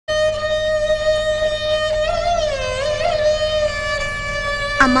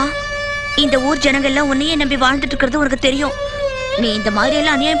அம்மா, இந்த ஊர் ஜனங்க எல்லாம் உன்னையே நம்பி வாழ்ந்துட்டு இருக்கிறது உனக்கு தெரியும். நீ இந்த மாதிரி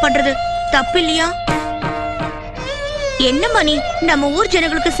எல்லாம் அநியாயம் பண்றது தப்பு இல்லையா? என்னம்மா நீ நம்ம ஊர்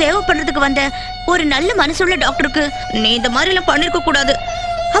ஜனங்களுக்கு சேவை பண்றதுக்கு வந்த ஒரு நல்ல மனசுள்ள டாக்டருக்கு நீ இந்த மாதிரி எல்லாம் பண்ணிருக்க கூடாது.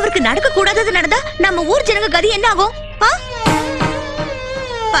 அவருக்கு நடக்க கூடாதது நடந்தா நம்ம ஊர் ஜனங்க கதி என்ன ஆகும்?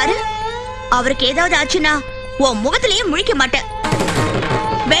 பாரு, அவருக்கு ஏதாவது ஆச்சுன்னா உன் முகத்திலேயே முழிக்க மாட்டேன்,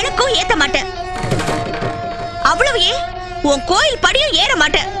 விளக்கும் ஏத்த மாட்டேன், அவ்வளவு ஏன் உன் கோயில் படியும் ஏற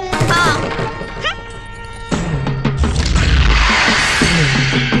மாட்டேன்.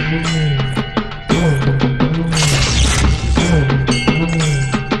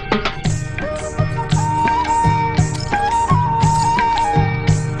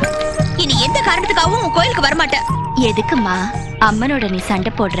 இனி எந்த காரணத்துக்காகவும் உன் கோயிலுக்கு வரமாட்டேன். எதுக்குமா அம்மனோட நீ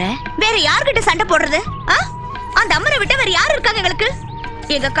சண்டை போடுற? வேற யார்கிட்ட சண்டை போடுறது? அந்த அம்மனை விட்டு வேற யாரு இருக்காங்க எங்களுக்கு?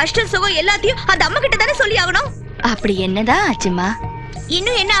 எங்க கஷ்டம் சுகம் எல்லாத்தையும் அந்த அம்மா கிட்ட தானே சொல்லி ஆகணும். அப்படி என்னதான் ஆச்சுமா?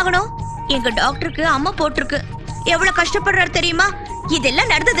 இன்னும் என்ன ஆகணும்? எங்க டாக்டருக்கு அம்மா போட்டிருக்கு. எவ்வளவு கஷ்டப்படுறாரு தெரியுமா?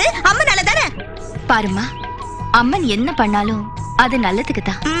 இதெல்லாம் நடந்தது அம்மனால தானே. பாருமா, அம்மன் என்ன பண்ணாலும் அது நல்லதுக்கு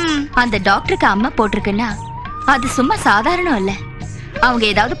தான். அந்த டாக்டருக்கு அம்மா போட்டிருக்குன்னா அது சும்மா சாதாரணம் இல்ல. அவங்க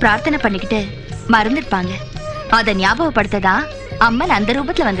ஏதாவது பிரார்த்தனை பண்ணிக்கிட்டு மறந்துருப்பாங்க. அத ஞாபகப்படுத்ததா அம்மன் அந்த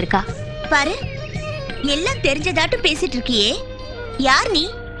ரூபத்துல வந்திருக்கா. பாரு, எல்லாம் தெரிஞ்சதாட்டும் பேசிட்டு இருக்கியே. யார் நீ?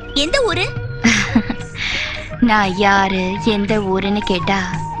 எந்த ஊரு? நான் யாரு எந்த ஊருன்னு கேட்டா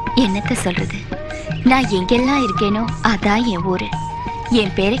என்னத்த சொல்றது? நான் எங்கெல்லாம் இருக்கேனோ அதான் என் ஊரு.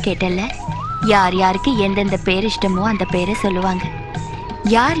 என் பேரை கேட்டல, யார் யாருக்கு எந்தெந்த பேர் இஷ்டமோ அந்த பேரை சொல்லுவாங்க.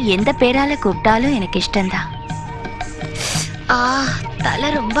 யார் எந்த பேரால கூப்பிட்டாலும் எனக்கு இஷ்டம்தான். தலை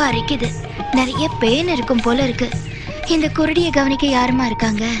ரொம்ப அரிக்குது. நிறைய பேன் இருக்கும் போல இருக்கு. இந்த குருடிய கவனிக்க யாருமா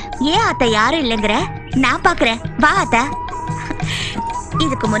இருக்காங்க? ஏன் அத்தை யாரும் இல்லைங்கிற? நான் பாக்குறேன், வா அத்தை.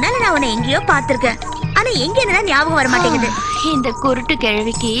 இதுக்கு முன்னால நான் உன்னை எங்கேயோ பாத்திருக்கேன், ஆனா எங்க என்னதான் ஞாபகம் வர மாட்டேங்குது. இந்த குருட்டு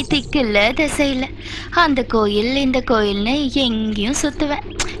கிழவிக்கு திக்கு இல்ல திசை இல்ல. அந்த கோயில் இந்த கோயில்னு எங்கேயும் சுத்துவேன்,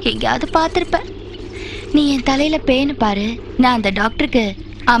 எங்கேயாவது பாத்திருப்பேன். நீ என் தலையில பேனு பாரு. நான் அந்த டாக்டருக்கு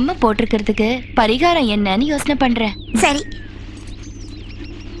அம்மா போட்டிருக்கிறதுக்கு பரிகாரம் என்னன்னு யோசனை பண்றேன். சரி.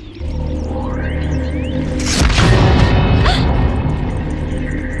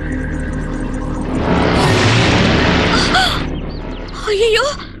 ஐயோ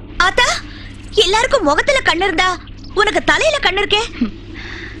ஆத்தா, எல்லாருக்கும் முகத்துல கண்ணு இருந்தா உனக்கு தலையில கண்ணு இருக்கே.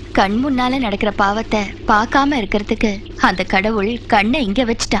 கண் முன்னால நடக்கிற பாவத்தை பார்க்காம இருக்கிறதுக்கு அந்த கடவுள் கண்ணை இங்க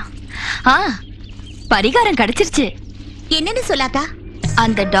வச்சுட்டான். பரிகாரம் கிடைச்சிருச்சு. என்னன்னு சொல்லாதா?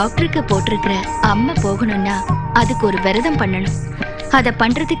 அந்த டாக்டருக்கு போட்டிருக்கிற அம்மா போகணும்னா அதுக்கு ஒரு விரதம் பண்ணணும். அத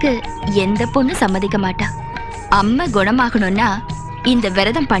பண்றதுக்கு எந்த பொண்ணு சம்மதிக்க மாட்டா. அம்மா குணமாகணும்னா இந்த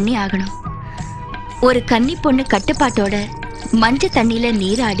விரதம் பண்ணி ஆகணும். ஒரு கன்னி பொண்ணு கட்டுப்பாட்டோட மஞ்ச தண்ணியில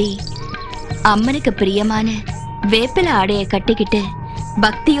நீராடி அம்மனுக்கு பிரியமான வேப்பில ஆடைய கட்டிக்கிட்டு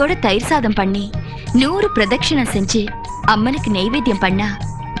பக்தியோட தயிர் சாதம் பண்ணி 100 பிரதட்சணம் செஞ்சு அம்மனுக்கு நெய்வேத்தியம் பண்ணா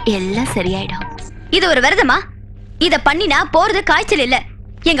எல்லாம் சரியாயிடும். இது ஒரு விரதமா? இத பண்ணினா போறது காய்ச்சல் இல்ல,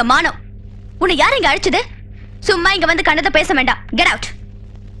 எங்க மானம். உன்னை யார் இங்க அழைச்சது? சும்மா இங்க வந்து கண்ணத்தை பேச வேண்டாம். Get out.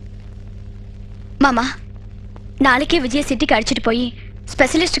 மாமா, நாளைக்கே விஜய சிட்டிக்கு அழைச்சிட்டு போய்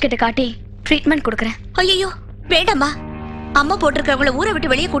ஸ்பெஷலிஸ்ட் கிட்ட காட்டி ட்ரீட்மெண்ட் கொடுக்கறேன். ஐயோ வேண்டாமா, அம்மா போட்டிருக்கவங்கள ஊரை விட்டு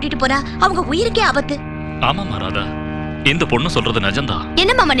வெளியே கூட்டிட்டு போனா அவங்க உயிருக்கே ஆபத்து. ஆமா ராதா, இந்த பொண்ணு சொல்றது நிஜம்தா.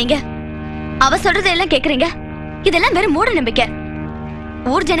 என்ன மாமா நீங்க அவ சொல்றது எல்லாம் கேக்குறீங்க? இதெல்லாம் வெறும் மூட நம்பிக்கை.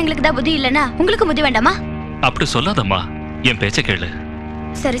 ஊர் ஜனங்களுக்கு தான் புத்தி இல்லனா உங்களுக்கு புத்தி வேண்டாமா? அப்படி சொல்லாதம்மா, என் பேச்ச கேளு.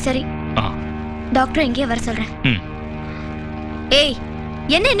 சரி சரி, டாக்டர் இங்கே வர சொல்றேன். ஏய்,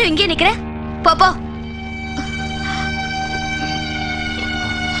 என்ன இன்னும் இங்கே நிக்கிற? போ போ.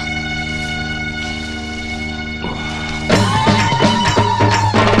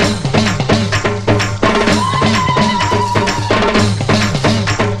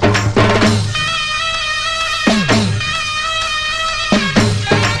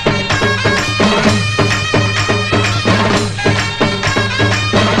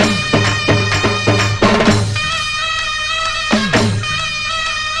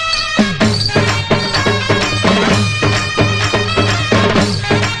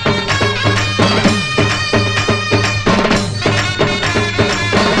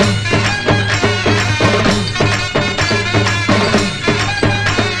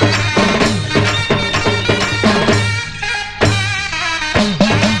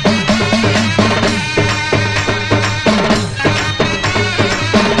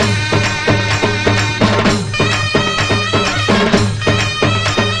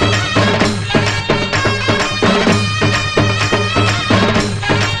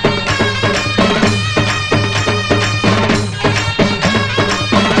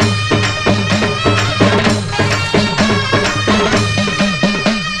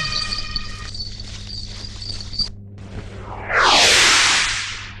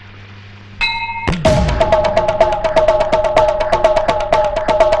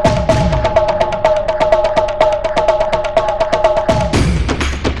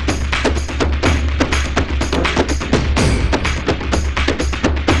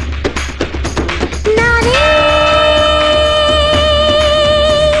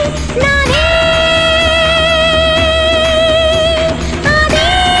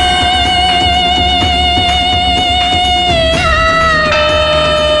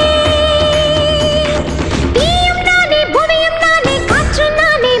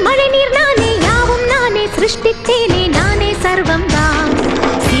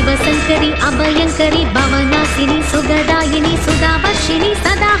 अभयंकरी भवनासिनी सुगदायिनी सुधावर्षिणी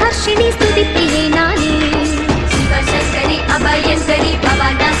सदाहर्षिणी स्तुतिप्रिये नानी शिवशंकरी अभयंकरी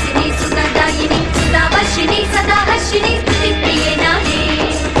भवनासिनी सुगदायिनी सुधावर्षिणी सदाहर्षिणी स्तुतिप्रिये नानी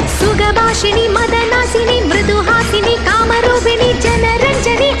सुगभाषिणी मदनासिनी मृदुहासिनी कामरूपिणी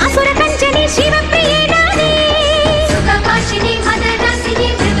जनरंजनी असुरकंचनी शिवप्रिये नानी सुगभाषिणी मदनासिनी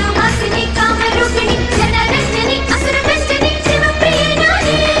मृदुहासिनी कामरूपिणी जनरंजनी असुरकंचनी शिवप्रिये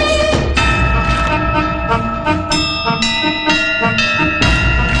नानी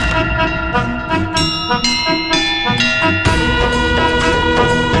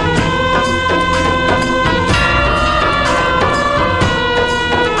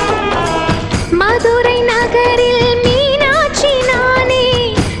मधुरै नगरिल मीनाक्षी नाने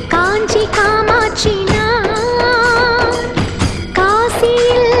कांची कामाक्षी ना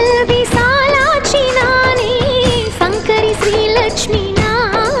काशील विशालाक्षी नाने शंकरी श्री लक्ष्मी ना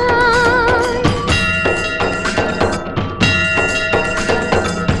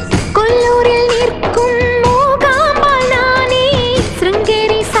कोल्लूरिल निற்கும் மூகாம்பாள் நானே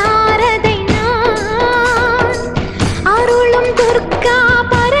சிருங்கேரி சாரதை நான் அருளும் துர்கா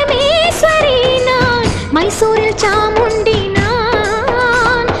பரமேஸ்வரி நான் மைசூரில் சாமுண்டி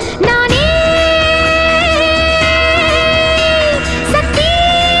நான் நானே சக்தி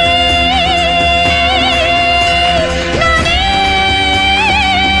நானே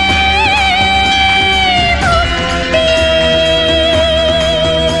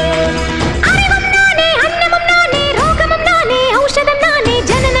அறிவும் நானே அன்னமும் நானே ரோகமும் நானே ஔஷதம் நானே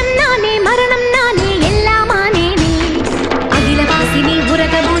ஜனனம் நானே மரணம் நானே எல்லாமானே நீ अखिलवासिनी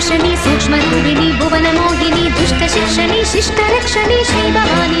उरगभूषणी सूक्ष्मरूपिणी भुवनमोहिनी दुष्टशिक्षणी शिष्टरक्षणी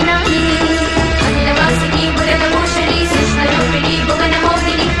श्रीभवानी नानी अखिलवासिनी उरगभूषणी सूक्ष्मरूपिणी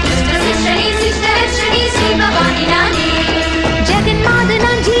भुवनमोहिनी दुष्टशिक्षणी शिष्टरक्षणी श्रीभवानी नानी जगन्माது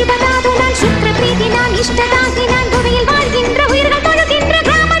நான் ஜீவதாது நான் சுக்ரப்ரீதி நான் இஷ்டதாகி நான் புவியில் வாழ்கின்ற உயிர்கள் தொழுகின்ற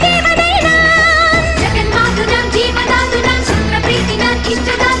கிராம தேவதை நான் ஜகன்மாது நான் ஜீவதாது நான் சுக்ரப்ரீதி நான்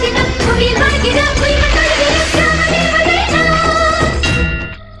இஷ்டதாகி நான் புவியில் வாழ்கின்ற உயிர்கள் தொழுகின்ற கிராம தேவதை நான்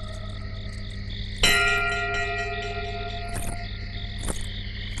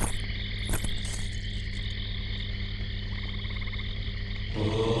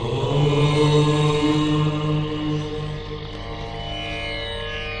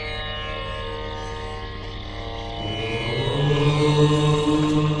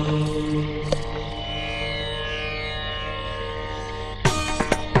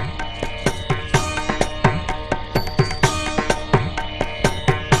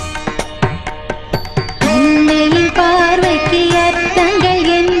அன்னையின் பார்வைக்கு அர்த்தங்கள்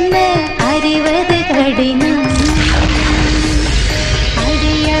என்ன அறிவது கடினம்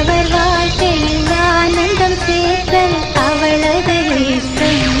அடியவர் வாழ்க்கையில் ஆனந்தம் சேர்த்தல் அவளது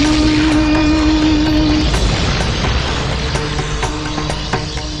இஷ்டம்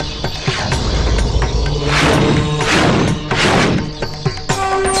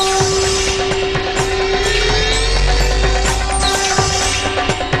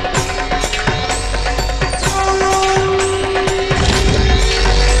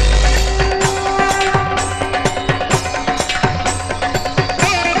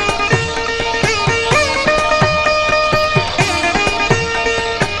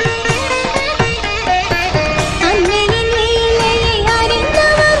அன்னையின் லீலையை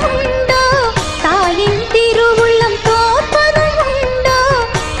அறிந்தவர் உண்டோ தாயின் திருவுள்ளம் தோற்பதும் உண்டோ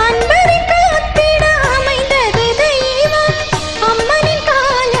அன்பரின் காத்திட அமைந்தது தெய்வம் அம்மனின்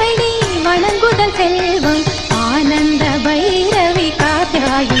காலடி வணங்குதல் செல்வம் ஆனந்த பைரவி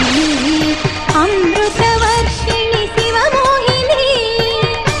காத்யாயினி அமிர்த Varshini Sivamohini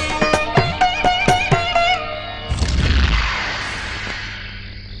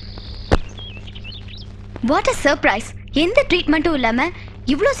what a surprise! எந்த ட்ரீட்மெண்ட்டும் இல்லாம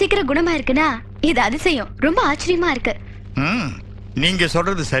இவ்ளோ சீக்கிரம் குணமா இருக்குன்னா இது அதிசயம். ரொம்ப ஆச்சரியமா இருக்கு. நீங்க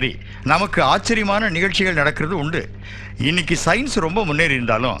சொல்றது சரி. நமக்கு ஆச்சரியமான நிகழ்ச்சிகள் நடக்கிறது உண்டு. இன்னைக்கு சயின்ஸ் ரொம்ப முன்னேறி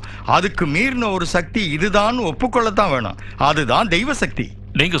இருந்தாலும் அதுக்கு மீறின ஒரு சக்தி இதுதான் ஒப்புக்கொள்ளத்தான் வேணும். அதுதான் தெய்வ சக்தி.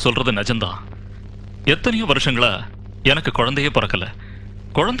 நீங்க சொல்றது நிஜம்தான். எத்தனையோ வருஷங்களா எனக்கு குழந்தையே பிறக்கல.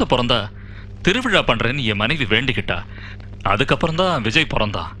 குழந்தை பிறந்தா திருவிழா பண்றேன்னு என் மனைவி வேண்டிக்கிட்டா. அதுக்கப்புறம் தான் விஜய்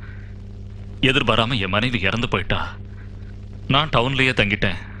பிறந்தான். எதிர்பாராம என் மனைவி இறந்து போயிட்டா. நான் டவுன்லயே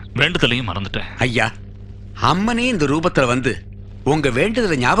தங்கிட்டேன். வேண்டுதலையும் மறந்துட்டேன். ஐயா, அம்மனே இந்த ரூபத்துல வந்து உங்க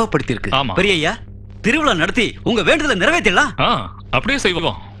வேண்டுதலை ஞாபகப்படுத்தி இருக்கு. ஆமா பெரியய்யா, திருவிழா நடத்தி உங்க வேண்டுதலை நிறைவேற்றலாம். அப்படியே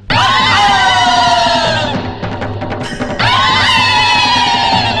செய்வோம்.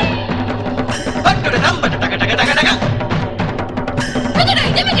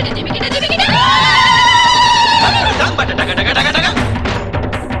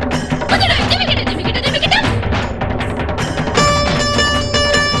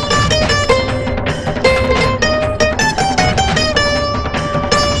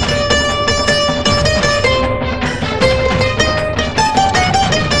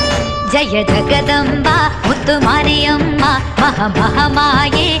 ஜய ஜகதம்பா முத்து மாரியம்மா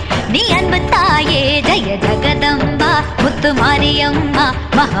மகமகமாயே நீ அன்பு தாயே ஜய ஜகதம்பா முத்து மாரியம்மா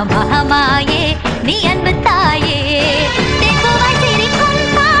மகமகமாயே நீ அன்பு தாயே தெங்குவாய் சிரிக்கும்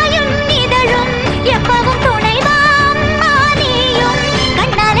தாயும் இதழும் எப்பவும் துணைவா அம்மா நீயும்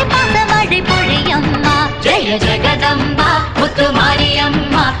கண்ணாலே பாச மழை பொழியம்மா ஜய ஜகதம்பா முத்து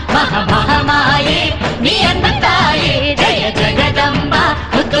மாரியம்மா மகமகமாயே நீ அன்பு தாயே ஜய ஜகதம்பா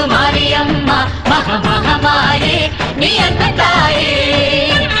முத்து மாரியம்மா மகமகமாயே நீ அன்பு தாயே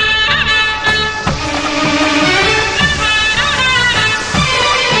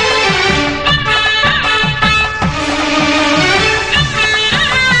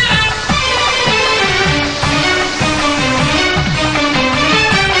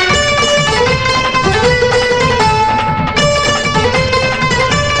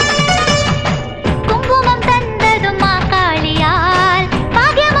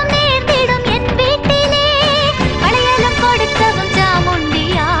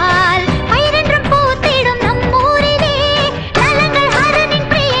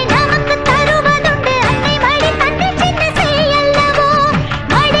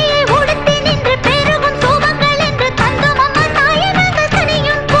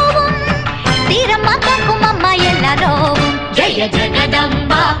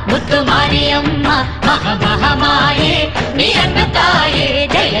ஜகதம்பா முத்து மாரியம்மா மகமகமாயே நீ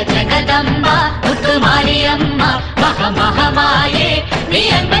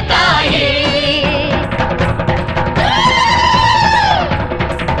அன்பு தாயே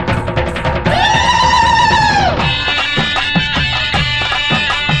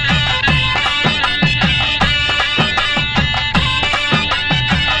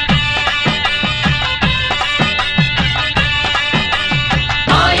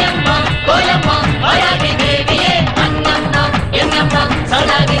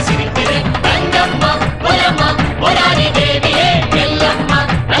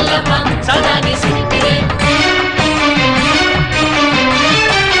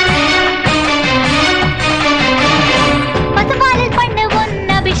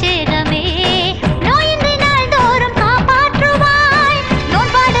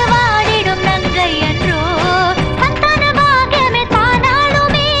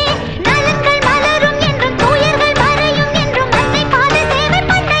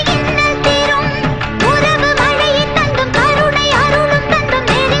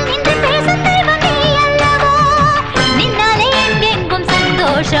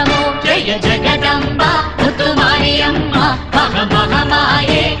ஜய ஜகதம்பா முத்து மாரியம்மா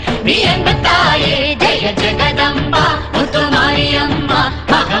மகமகமாயே நீ அன்பு தாயே ஜகதம்பா முத்து மாரியம்மா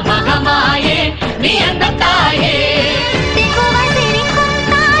மகமகமாயே நீ அன்பு தாயே